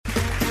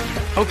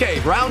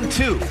Okay, round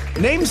 2.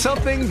 Name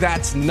something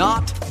that's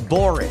not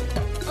boring.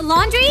 A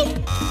laundry?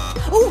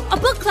 Ooh, a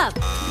book club.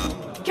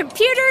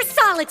 Computer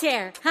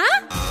solitaire,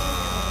 huh?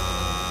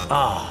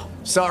 Ah,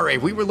 sorry,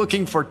 we were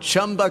looking for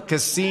Chumba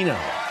Casino.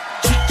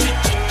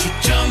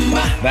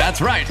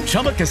 That's right,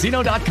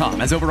 ChumbaCasino.com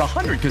has over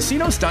 100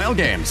 casino-style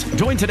games.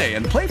 Join today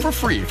and play for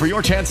free for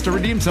your chance to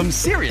redeem some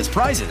serious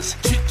prizes.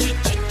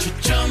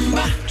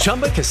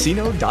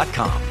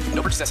 ChumbaCasino.com.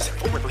 No purchase necessary.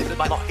 Void where prohibited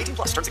by law. 18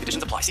 plus terms and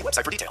conditions apply. See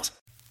website for details.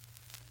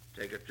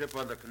 Take a trip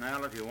on the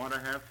canal if you want to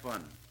have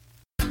fun.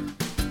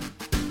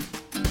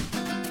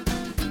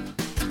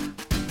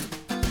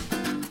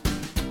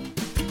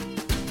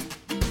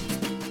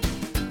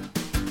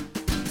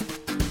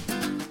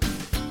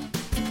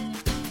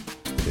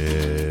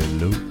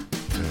 Hello,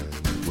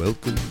 and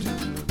welcome to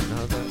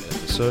another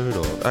episode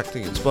of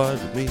Acting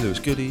Inspired with me, Lewis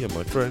Goody, and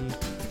my friend...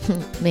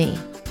 Me.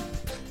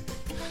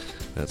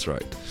 That's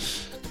right.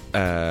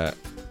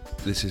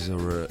 This is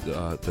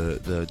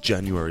the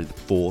January the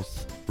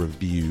 4th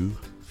review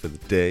for the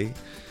day,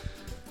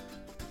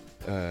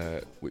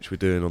 which we're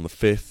doing on the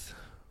 5th,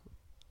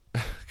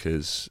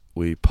 because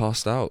we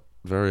passed out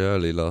very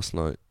early last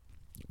night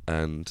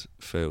and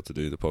failed to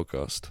do the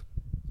podcast.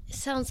 It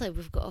sounds like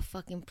we've got a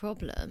fucking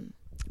problem.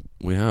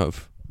 We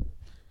have.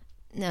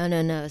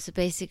 No. So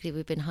basically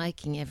we've been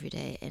hiking every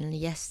day, and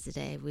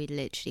yesterday we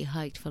literally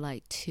hiked for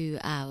like 2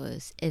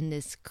 hours in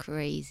this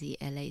crazy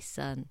LA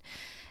sun.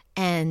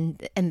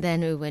 And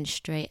then we went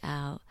straight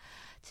out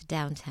to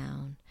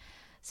downtown.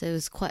 So it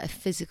was quite a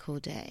physical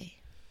day.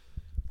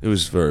 It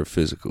was very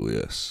physical,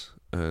 yes.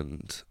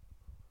 And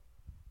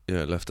yeah,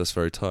 it left us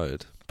very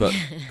tired. But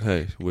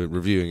hey, we're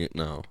reviewing it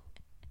now.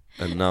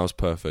 And now's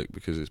perfect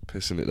because it's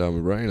pissing it down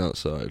with rain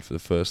outside for the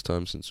first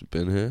time since we've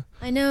been here.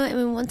 I know, and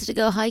we wanted to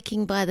go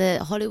hiking by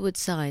the Hollywood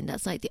sign.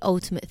 That's like the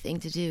ultimate thing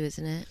to do,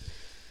 isn't it?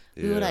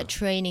 Yeah. We were like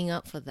training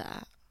up for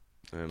that.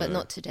 But know.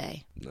 not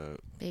today. No.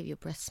 Baby, your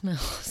breath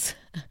smells.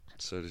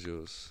 So does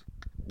yours.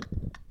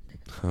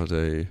 How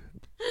dare you?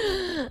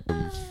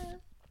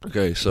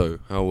 Okay, so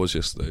how was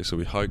yesterday? So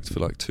we hiked for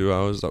like 2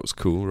 hours. That was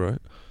cool, right?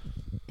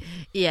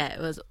 Yeah,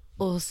 it was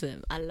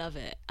awesome. I love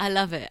it.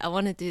 I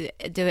want to do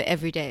it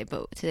every day,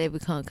 but today we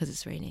can't because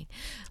it's raining.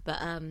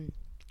 But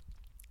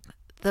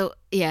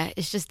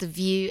it's just the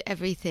view,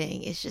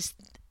 everything.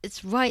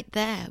 It's right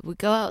there. We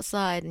go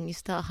outside and you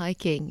start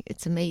hiking.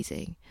 It's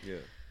amazing. Yeah.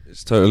 It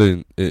is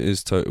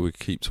totally. We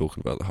keep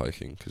talking about the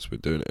hiking because we're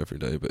doing it every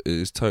day, but it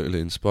is totally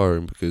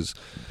inspiring because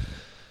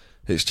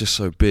it's just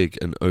so big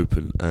and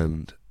open,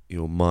 and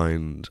your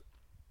mind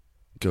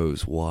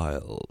goes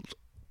wild.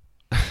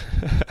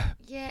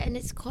 Yeah, and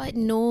it's quite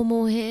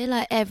normal here.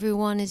 Like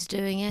everyone is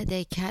doing it.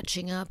 They're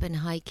catching up and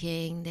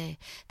hiking.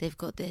 They've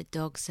got their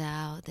dogs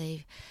out.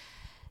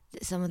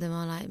 Some of them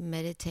are like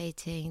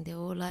meditating. They're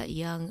all like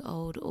young,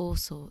 old, all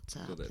sorts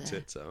out there. Got their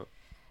tits out.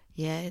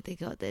 Yeah, they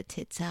got their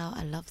tits out.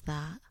 I love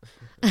that.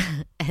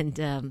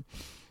 And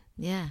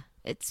yeah,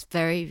 it's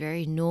very,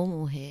 very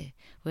normal here.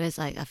 Whereas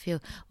like I feel,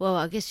 well,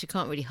 I guess you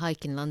can't really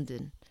hike in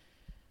London.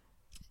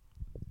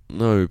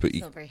 No, but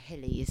it's not very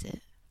hilly, is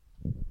it?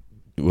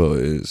 Well,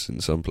 it is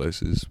in some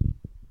places.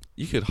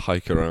 You could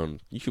hike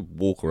around. You could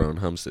walk around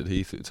Hampstead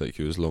Heath. It'd take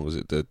you as long as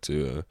it did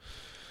to.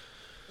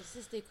 Is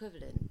this the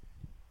equivalent?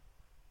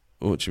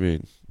 What do you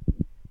mean?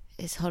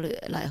 Is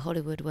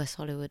Hollywood, West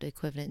Hollywood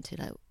equivalent to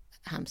like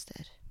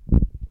Hampstead?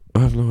 I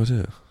have no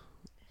idea.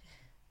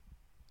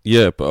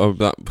 Yeah, but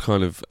that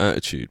kind of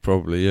attitude,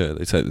 probably. Yeah,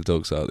 they take the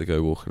dogs out. They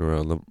go walking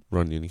around the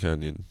Runyon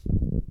Canyon.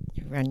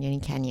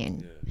 Runyon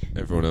Canyon. Yeah.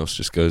 Everyone else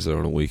just goes there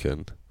on a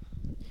weekend.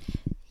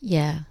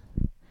 Yeah.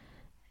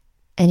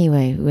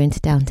 Anyway, we went to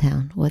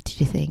downtown. What did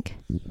you think?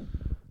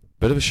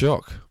 Bit of a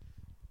shock.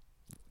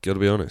 Got to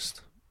be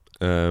honest.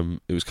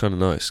 It was kind of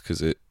nice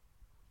because it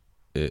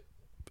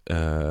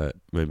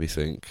made me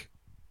think,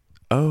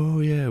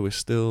 oh yeah, we're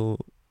still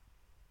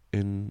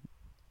in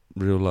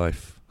real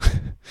life.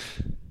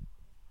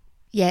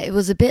 Yeah, it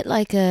was a bit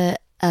like a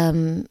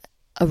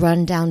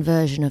rundown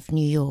version of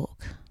New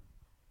York.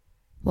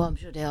 Well, I'm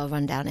sure there are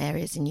rundown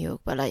areas in New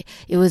York, but like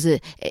it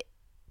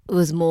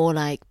was more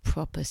like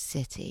proper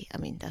city. I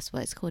mean, that's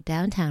why it's called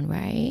downtown,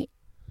 right?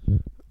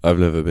 I've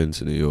never been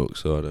to New York,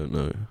 so I don't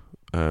know.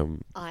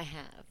 I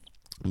have.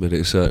 But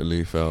it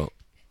certainly felt...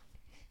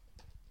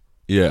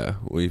 Yeah,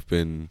 we've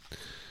been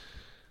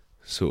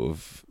sort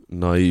of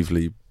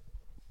naively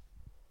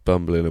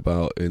bumbling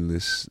about in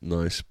this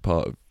nice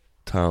part of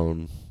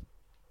town,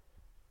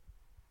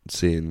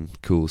 seeing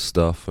cool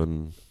stuff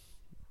and,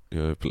 you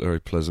know, very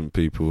pleasant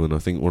people. And I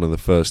think one of the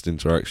first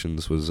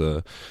interactions was...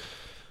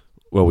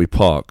 Well, we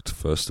parked,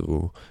 first of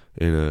all,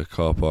 in a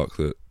car park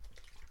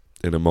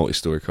in a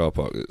multi-storey car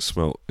park that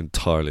smelt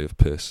entirely of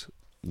piss.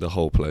 The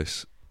whole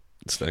place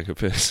stank of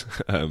piss,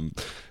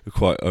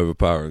 quite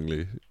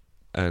overpoweringly.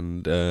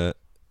 And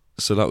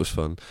so that was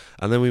fun.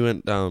 And then we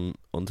went down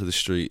onto the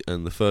street,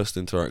 and the first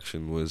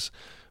interaction was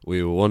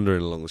we were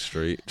wandering along the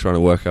street, trying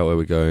to work out where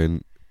we're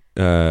going.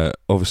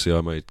 Obviously,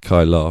 I made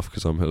Kai laugh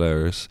because I'm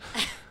hilarious.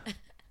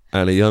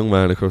 And a young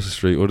man across the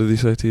street, what did he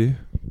say to you?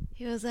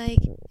 He was like,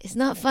 "It's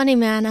not funny,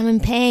 man. I'm in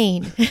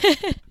pain."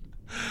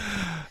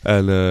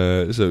 And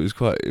so it was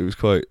quite,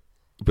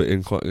 but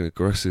in quite an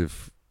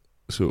aggressive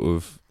sort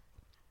of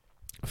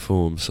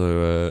form.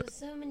 So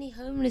So many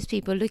homeless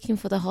people looking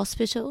for the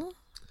hospital.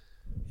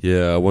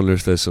 yeah, I wonder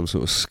if there's some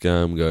sort of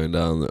scam going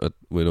down that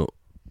we're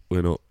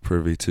not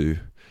privy to.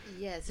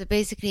 Yeah, so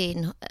basically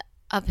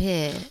up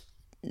here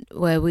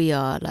where we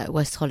are, like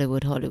West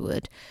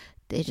Hollywood,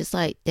 they just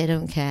like, they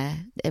don't care.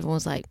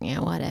 Everyone's like, yeah,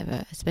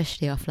 whatever,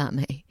 especially our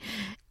flatmate.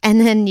 And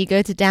then you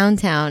go to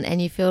downtown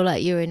and you feel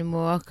like you're in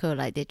Morocco,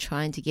 like they're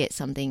trying to get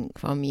something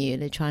from you.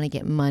 They're trying to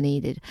get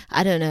money.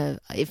 I don't know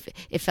if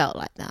it felt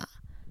like that.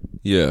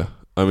 Yeah,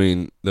 I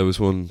mean, there was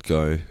one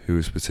guy who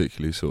was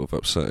particularly sort of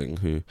upsetting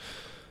who,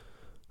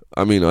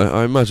 I mean,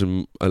 I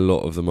imagine a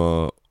lot of them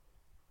are,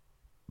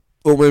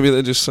 or maybe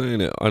they're just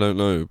saying it, I don't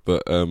know,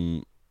 but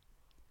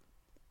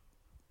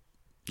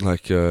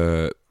like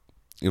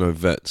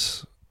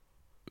vets,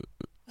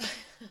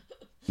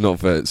 not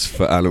vets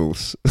for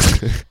animals,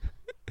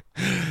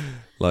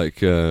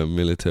 like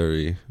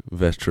military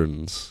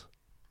veterans.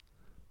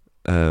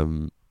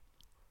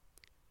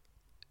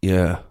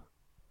 Yeah,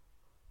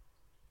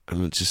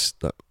 and it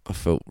just that I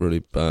felt really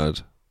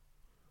bad.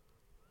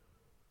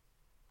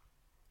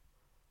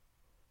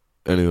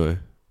 Anyway,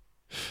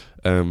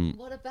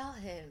 What about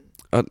him?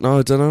 no,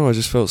 I don't know. I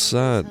just felt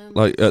sad.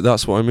 Like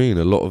that's what I mean.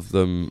 A lot of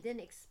them. He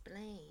didn't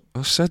explain.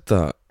 I said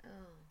that. Oh.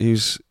 He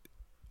was.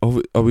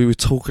 We were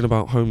talking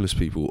about homeless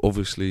people.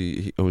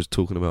 Obviously, I was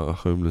talking about a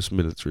homeless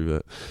military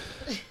vet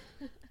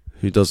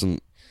who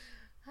doesn't.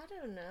 I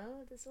don't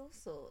know. There's all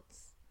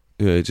sorts.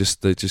 Yeah,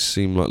 they just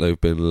seem like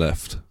they've been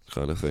left,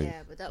 kind of thing.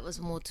 Yeah, but that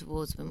was more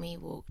towards when we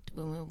were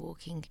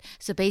walking.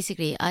 So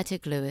basically, I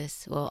took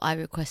Lewis. Well, I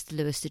requested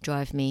Lewis to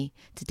drive me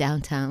to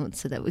downtown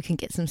so that we can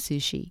get some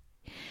sushi,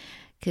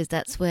 because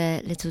that's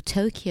where Little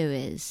Tokyo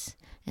is.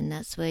 And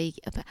that's where I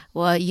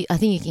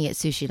think you can get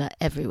sushi like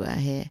everywhere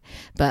here.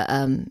 But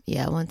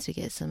yeah, I want to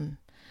get some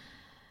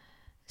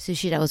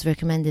sushi that was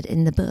recommended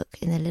in the book,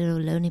 in the Little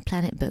Lonely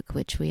Planet book,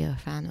 which we are a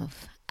fan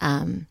of.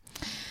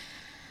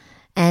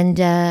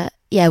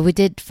 Yeah, we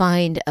did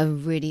find a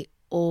really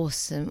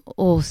awesome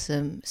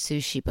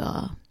sushi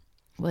bar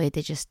where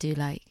they just do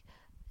like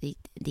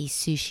these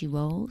sushi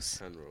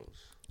rolls.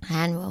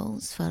 Hand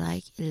rolls for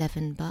like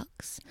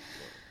 $11.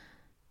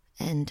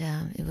 And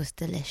it was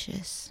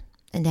delicious.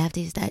 And they have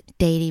these like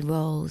daily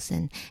rolls,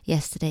 and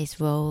yesterday's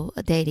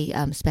daily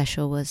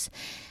special was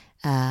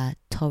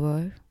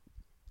toro.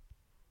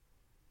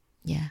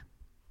 Yeah.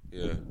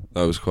 Yeah,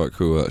 that was quite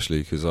cool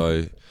actually, because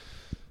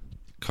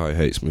Kai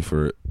hates me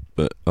for it,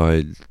 but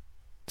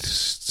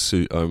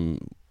sushi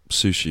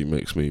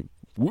makes me.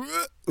 I know,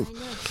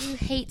 who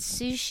hates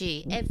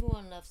sushi?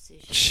 Everyone loves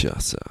sushi.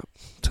 Shut up,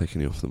 taking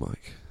you off the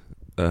mic.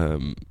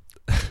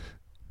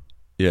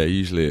 Yeah,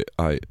 usually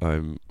I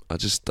can't.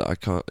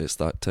 It's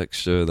that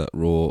texture, that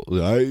raw.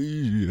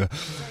 He's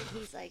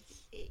like,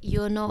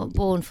 you're not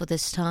born for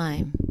this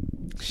time.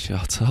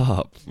 Shut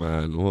up,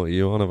 man. What are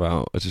you on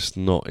about? I'm just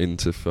not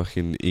into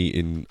fucking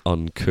eating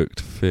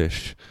uncooked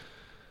fish.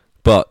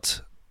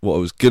 But what I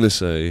was gonna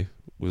say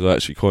was I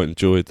actually quite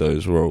enjoyed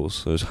those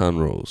rolls, those hand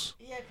rolls.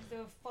 Yeah, because they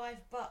were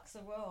 $5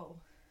 a roll.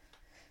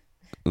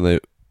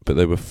 But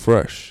they were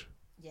fresh.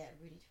 Yeah,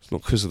 really. It's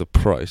not because of the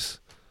price.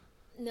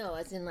 No,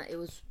 as in like it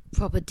was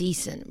proper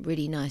decent,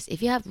 really nice.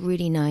 If you have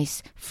really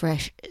nice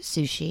fresh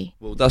sushi.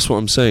 Well, that's what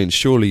I'm saying.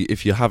 Surely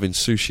if you're having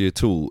sushi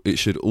at all, it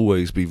should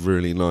always be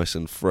really nice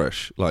and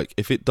fresh. Like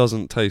if it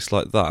doesn't taste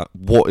like that,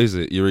 what is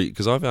it you're eating?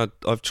 Because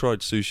I've tried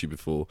sushi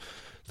before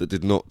that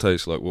did not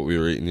taste like what we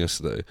were eating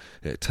yesterday.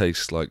 It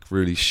tastes like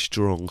really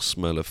strong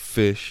smell of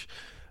fish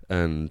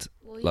and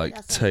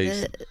like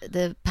taste like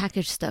the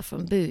packaged stuff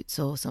from Boots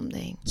or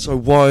something. So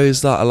why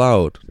is that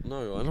allowed?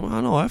 No, I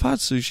know. I've had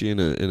sushi in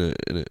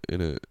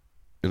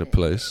a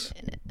place.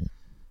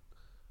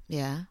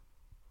 Yeah.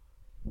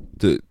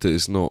 That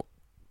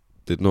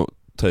did not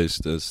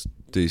taste as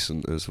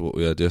decent as what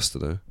we had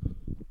yesterday.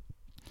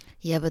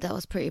 Yeah, but that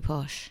was pretty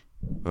posh.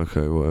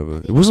 Okay, whatever.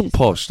 It wasn't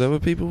posh. There were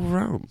people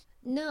around.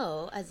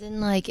 No, as in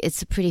like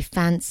it's a pretty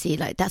fancy.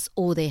 Like that's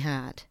all they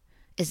had.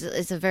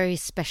 It's a very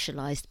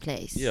specialised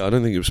place. Yeah, I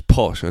don't think it was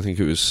posh. I think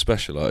it was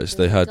specialised.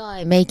 They had a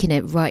guy making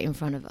it right in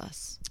front of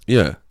us.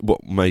 Yeah,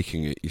 what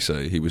making it? You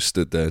say he was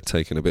stood there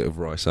taking a bit of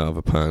rice out of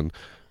a pan,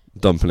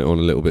 dumping it on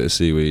a little bit of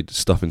seaweed,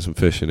 stuffing some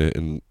fish in it,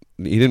 and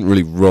he didn't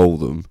really roll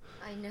them.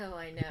 I know,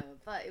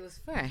 but it was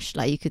fresh.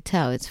 Like you could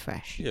tell, it's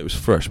fresh. Yeah, it was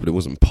fresh, but it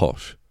wasn't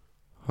posh.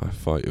 I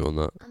fight you on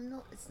that.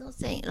 It's not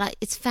saying like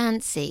it's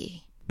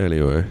fancy.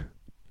 Anyway,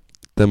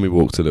 then we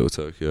walked to Little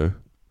Tokyo.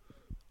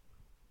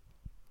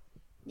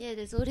 Yeah,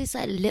 there's all these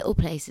like little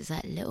places,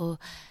 like little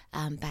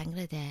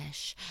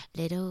Bangladesh,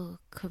 little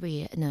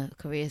Korea. No,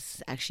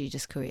 Korea's actually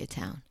just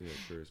Koreatown. Yeah,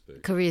 Korea's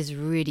big. Korea's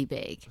really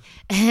big,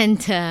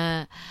 and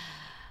yeah,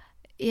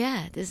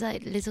 there's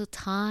like little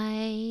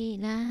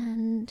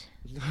Thailand.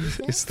 No,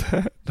 is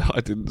there? No,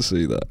 I didn't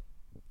see that.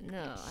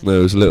 No,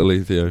 it was Little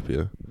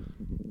Ethiopia.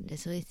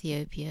 Little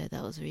Ethiopia,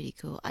 that was really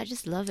cool. I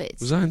just love it.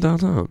 Was that in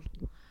downtown?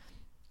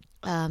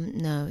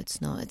 No,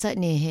 it's not. It's like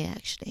near here,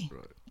 actually.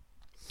 Right.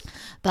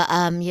 But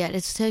yeah,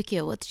 Little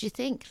Tokyo. What did you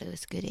think,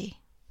 Lewis Goody?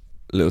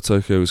 Little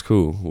Tokyo was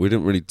cool. We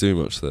didn't really do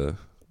much there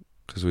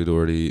because we'd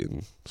already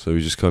eaten, so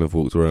we just kind of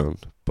walked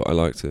around. But I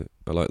liked it.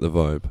 I liked the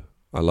vibe.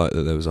 I liked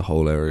that there was a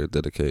whole area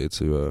dedicated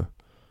to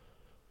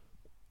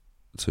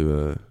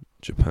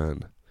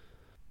Japan.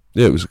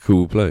 Yeah, it was a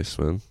cool place,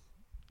 man.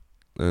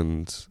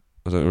 And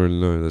I don't really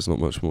know. There's not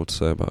much more to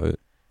say about it.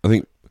 I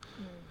think.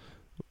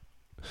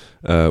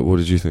 What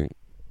did you think?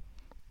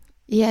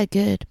 Yeah,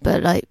 good.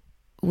 But like,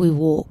 we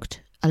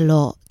walked a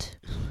lot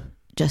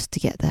just to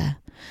get there,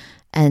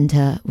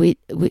 and we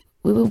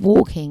were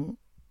walking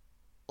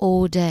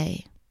all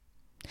day.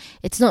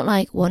 It's not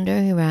like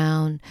wandering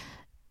around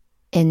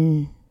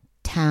in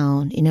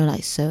town, you know,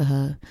 like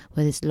Soho,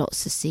 where there's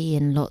lots to see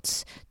and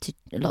lots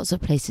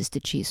of places to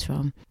choose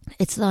from.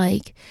 It's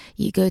like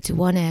you go to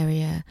one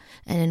area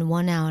and then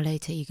 1 hour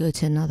later you go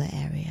to another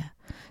area.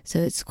 So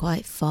it's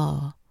quite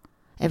far.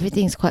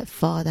 Everything's quite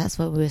far. That's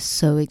why we were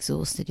so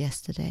exhausted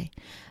yesterday.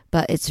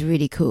 But it's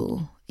really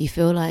cool. You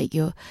feel like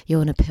you're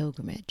on a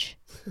pilgrimage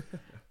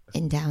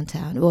in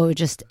downtown, or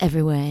just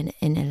everywhere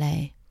in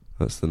LA.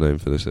 That's the name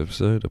for this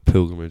episode, a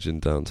pilgrimage in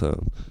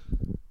downtown.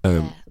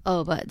 Yeah.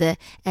 Oh, but the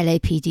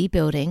LAPD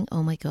building,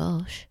 oh my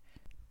gosh.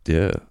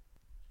 Yeah.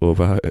 What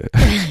about it?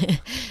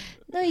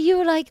 No, you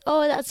were like,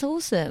 oh, that's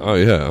awesome. Oh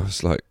yeah, I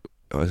was like,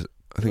 I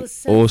think was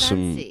so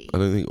awesome. fancy. I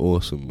don't think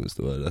awesome was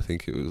the word. I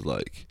think it was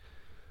like,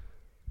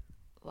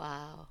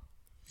 Wow.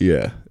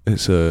 yeah,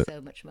 it's So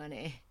much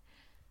money.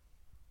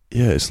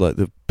 yeah, it's like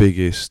the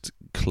biggest,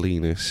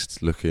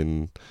 cleanest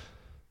looking,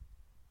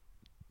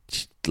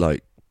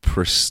 like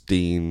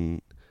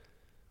pristine,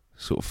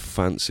 sort of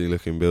fancy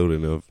looking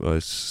building I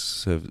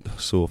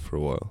saw for a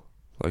while.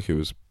 Like it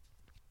was,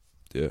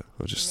 yeah.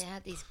 And they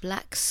had these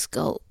black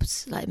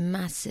sculpts, like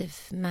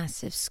massive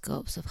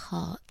sculpts of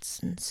hearts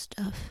and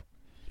stuff.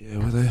 Yeah,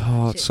 were they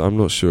hearts? I'm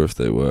not sure if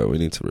they were. We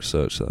need to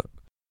research that.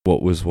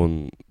 What was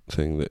one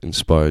thing that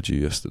inspired you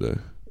yesterday?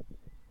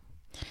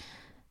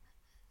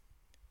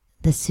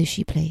 The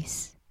sushi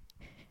place.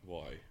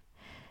 Why?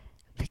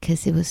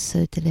 Because it was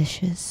so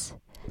delicious.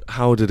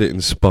 How did it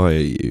inspire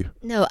you?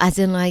 No, as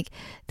in like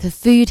the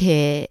food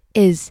here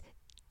is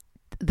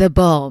the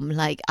bomb.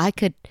 Like I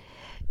could.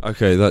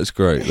 Okay, that's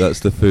great. That's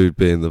the food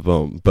being the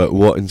bomb. But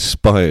what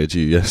inspired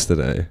you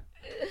yesterday?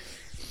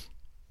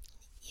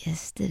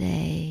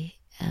 Yesterday,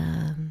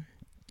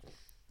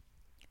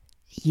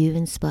 you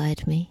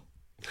inspired me.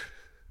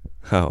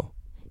 How?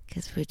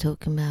 Because we're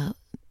talking about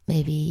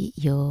maybe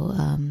your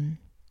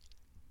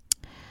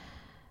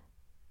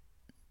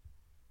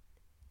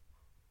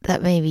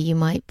that maybe you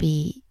might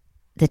be,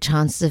 the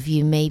chances of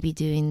you maybe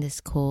doing this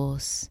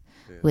course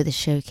with a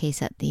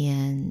showcase at the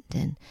end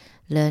and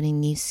learning a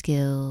new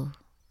skill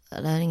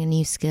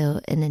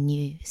in a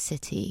new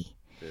city.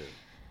 Yeah.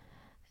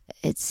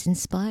 It's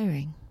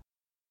inspiring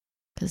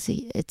because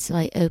it's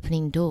like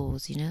opening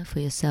doors, you know, for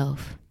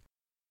yourself.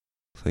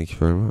 Thank you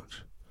very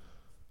much.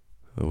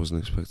 I wasn't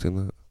expecting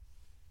that.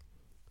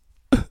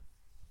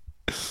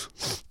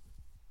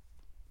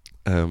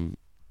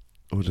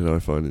 What did I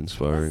find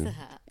inspiring? What's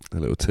that? A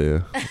little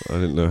tear. I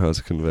didn't know how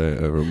to convey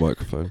it over a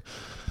microphone.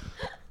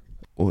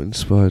 What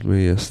inspired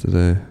me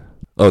yesterday?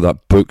 Oh,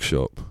 that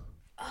bookshop.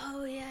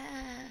 Oh, yeah.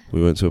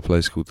 We went to a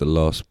place called the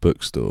Last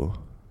Bookstore.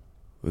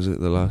 Was it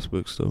the Last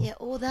Bookstore? Yeah,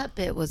 all that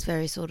bit was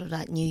very sort of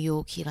like New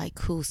Yorky, like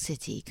cool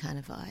city kind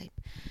of vibe.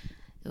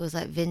 It was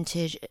like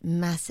vintage,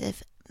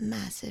 massive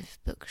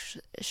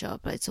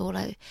bookshop. It's all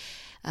like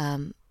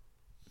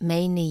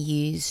mainly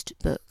used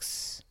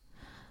books.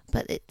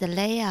 But the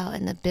layout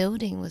and the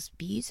building was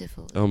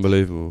beautiful.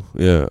 Unbelievable.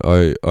 Yeah,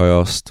 I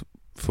asked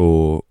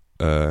for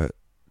to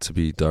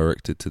be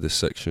directed to this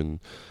section,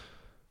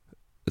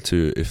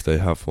 to if they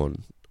have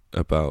one,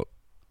 about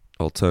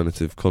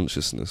alternative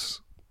consciousness.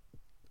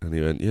 And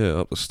he went, yeah,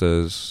 up the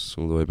stairs,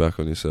 all the way back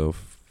on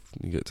yourself,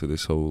 you get to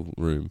this whole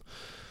room.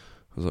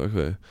 I was like,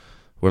 okay.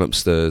 Went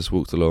upstairs,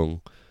 walked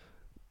along.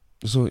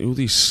 There's like all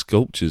these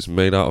sculptures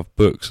made out of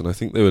books, and I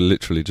think they were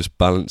literally just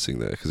balancing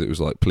there because it was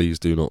like, please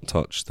do not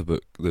touch the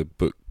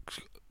book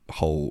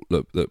hole.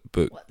 The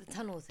book. What, the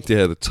tunnel thing?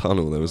 Yeah, the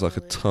tunnel. There was like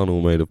a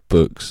tunnel made of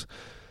books,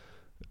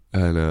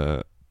 and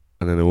then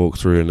I walked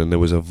through, and then there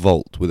was a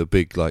vault with a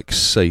big like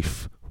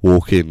safe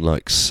walk-in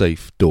like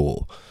safe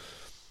door.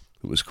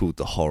 It was called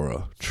the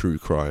horror, true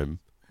crime,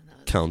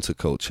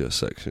 counterculture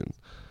section,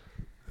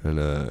 and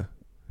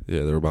yeah,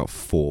 there were about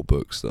 4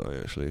 books that I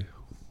actually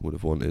would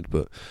have wanted,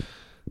 but.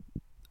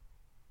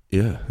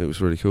 Yeah, it was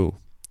really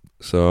cool.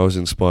 So I was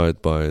inspired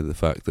by the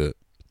fact that...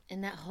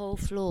 And that whole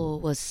floor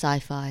was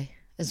sci-fi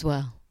as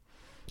well.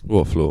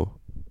 What floor?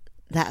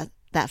 That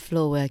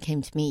floor where I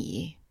came to meet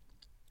you.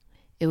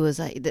 It was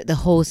like the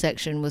whole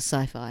section was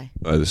sci-fi.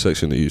 Oh, the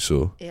section that you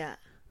saw? Yeah.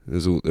 It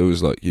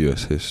was like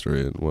US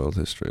history and world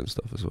history and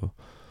stuff as well.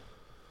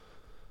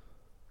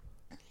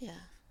 Yeah.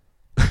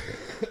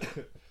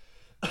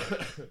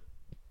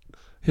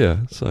 Yeah,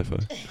 sci-fi.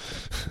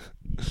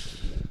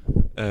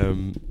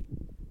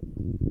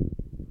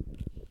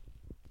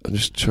 I'm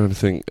just trying to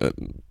think.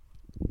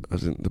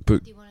 As in the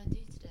book. What do you want to do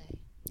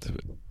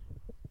today?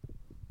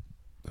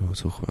 We'll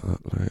talk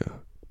about that later.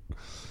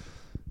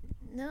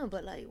 No,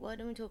 but like, why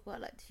don't we talk about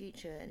like the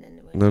future and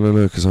then?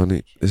 No, because I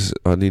need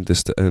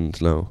this to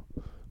end now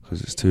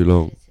because it's too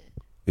long.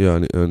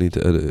 Yeah, I need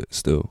to edit it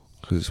still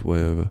because it's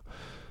way over.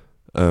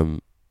 But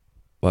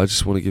I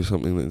just want to give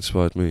something that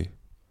inspired me.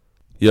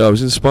 Yeah, I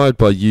was inspired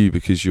by you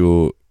because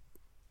you're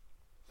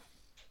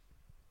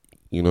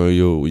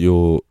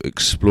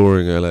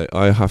exploring LA.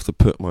 I have to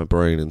put my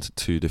brain into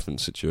two different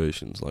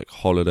situations, like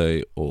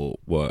holiday or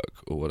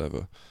work or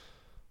whatever,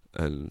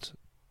 and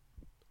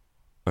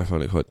I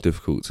find it quite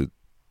difficult to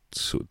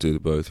sort of do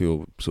both.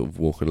 You're sort of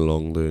walking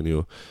along doing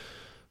your,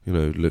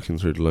 looking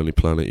through the Lonely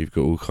Planet. You've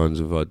got all kinds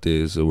of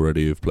ideas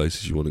already of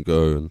places you want to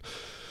go and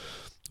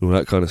all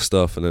that kind of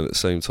stuff. And then at the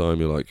same time,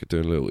 you're like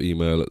doing a little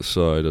email at the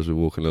side as we're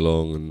walking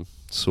along and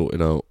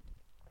sorting out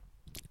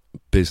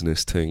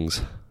business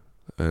things.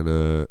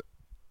 And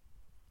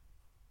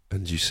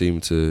you seem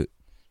to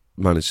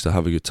manage to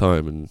have a good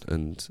time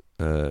and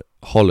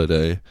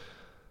holiday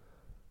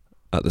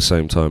at the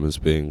same time as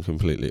being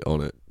completely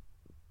on it.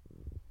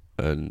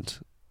 And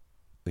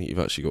I think you've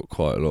actually got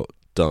quite a lot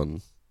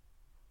done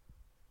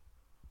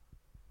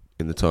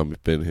in the time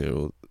we've been here,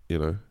 or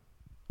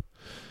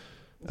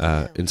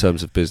in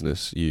terms of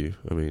business.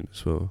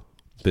 As well,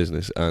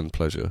 business and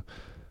pleasure.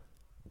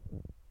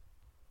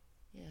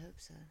 Yeah, I hope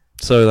so.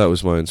 So that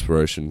was my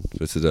inspiration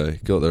for today.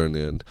 Got there in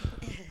the end.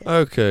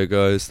 Okay,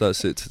 guys,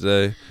 that's it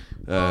today.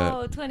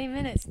 20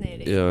 minutes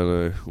nearly. Yeah, I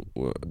know.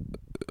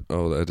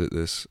 I'll edit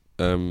this.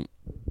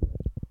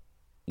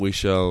 We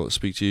shall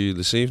speak to you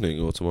this evening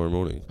or tomorrow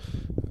morning,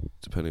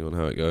 depending on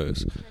how it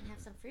goes. And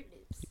have some Fruit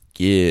Loops.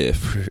 Yeah,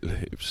 Fruit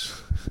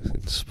Loops.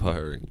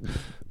 Inspiring.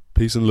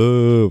 Peace and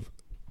love.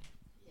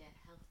 Yeah,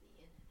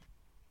 healthy.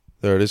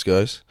 There it is,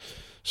 guys.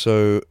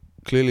 So,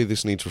 clearly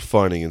this needs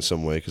refining in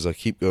some way, because I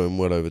keep going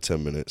well over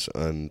 10 minutes,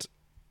 and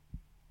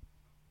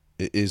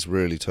it is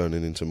really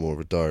turning into more of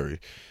a diary.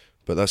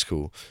 But that's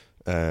cool.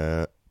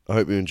 I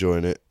hope you're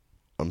enjoying it.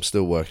 I'm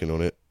still working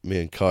on it. Me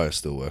and Kai are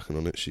still working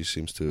on it. She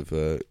seems to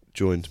have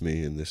joined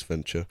me in this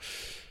venture.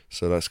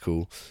 So that's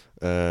cool.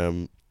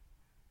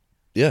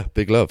 Yeah,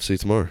 big love. See you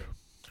tomorrow.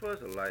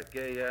 Was a light,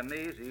 gay and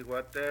easy,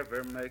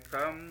 whatever may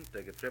come.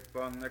 Take a trip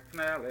on the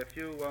canal if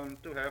you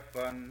want to have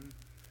fun.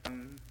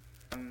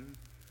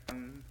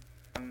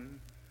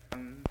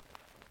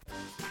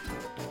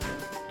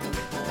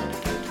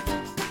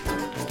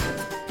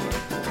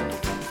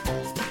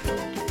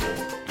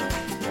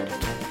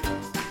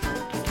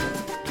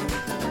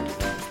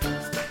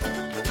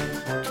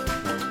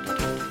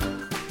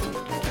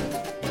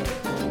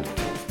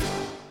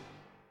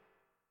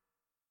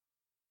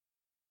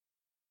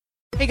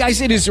 Hey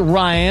guys, it is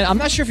Ryan. I'm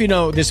not sure if you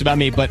know this about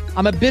me, but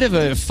I'm a bit of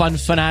a fun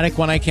fanatic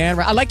when I can.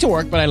 I like to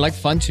work, but I like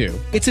fun too.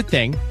 It's a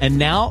thing. And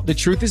now the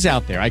truth is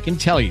out there. I can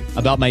tell you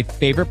about my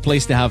favorite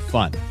place to have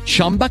fun.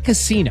 Chumba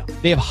Casino.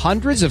 They have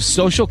hundreds of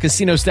social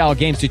casino style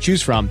games to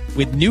choose from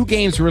with new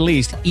games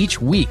released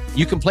each week.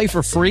 You can play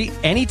for free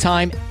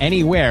anytime,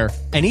 anywhere.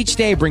 And each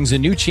day brings a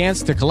new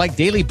chance to collect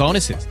daily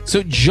bonuses.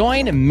 So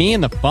join me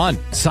in the fun.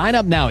 Sign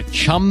up now at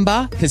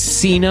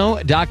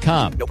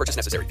ChumbaCasino.com. No purchase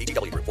necessary.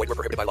 VGW Group. Void where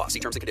prohibited by law. See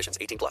terms and conditions.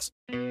 18+.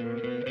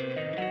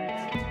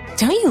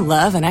 Don't you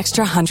love an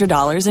extra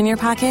 $100 in your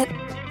pocket?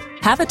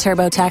 Have a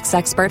TurboTax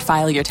expert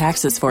file your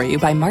taxes for you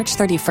by March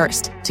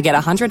 31st to get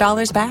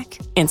 $100 back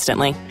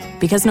instantly.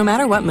 Because no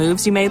matter what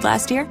moves you made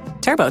last year,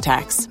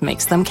 TurboTax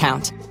makes them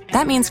count.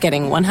 That means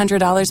getting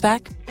 $100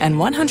 back and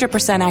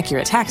 100%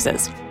 accurate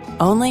taxes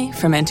only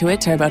from Intuit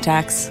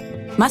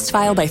TurboTax. Must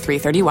file by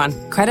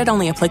 3/31. Credit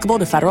only applicable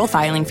to federal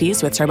filing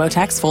fees with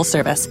TurboTax full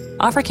service.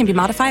 Offer can be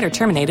modified or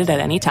terminated at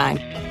any time.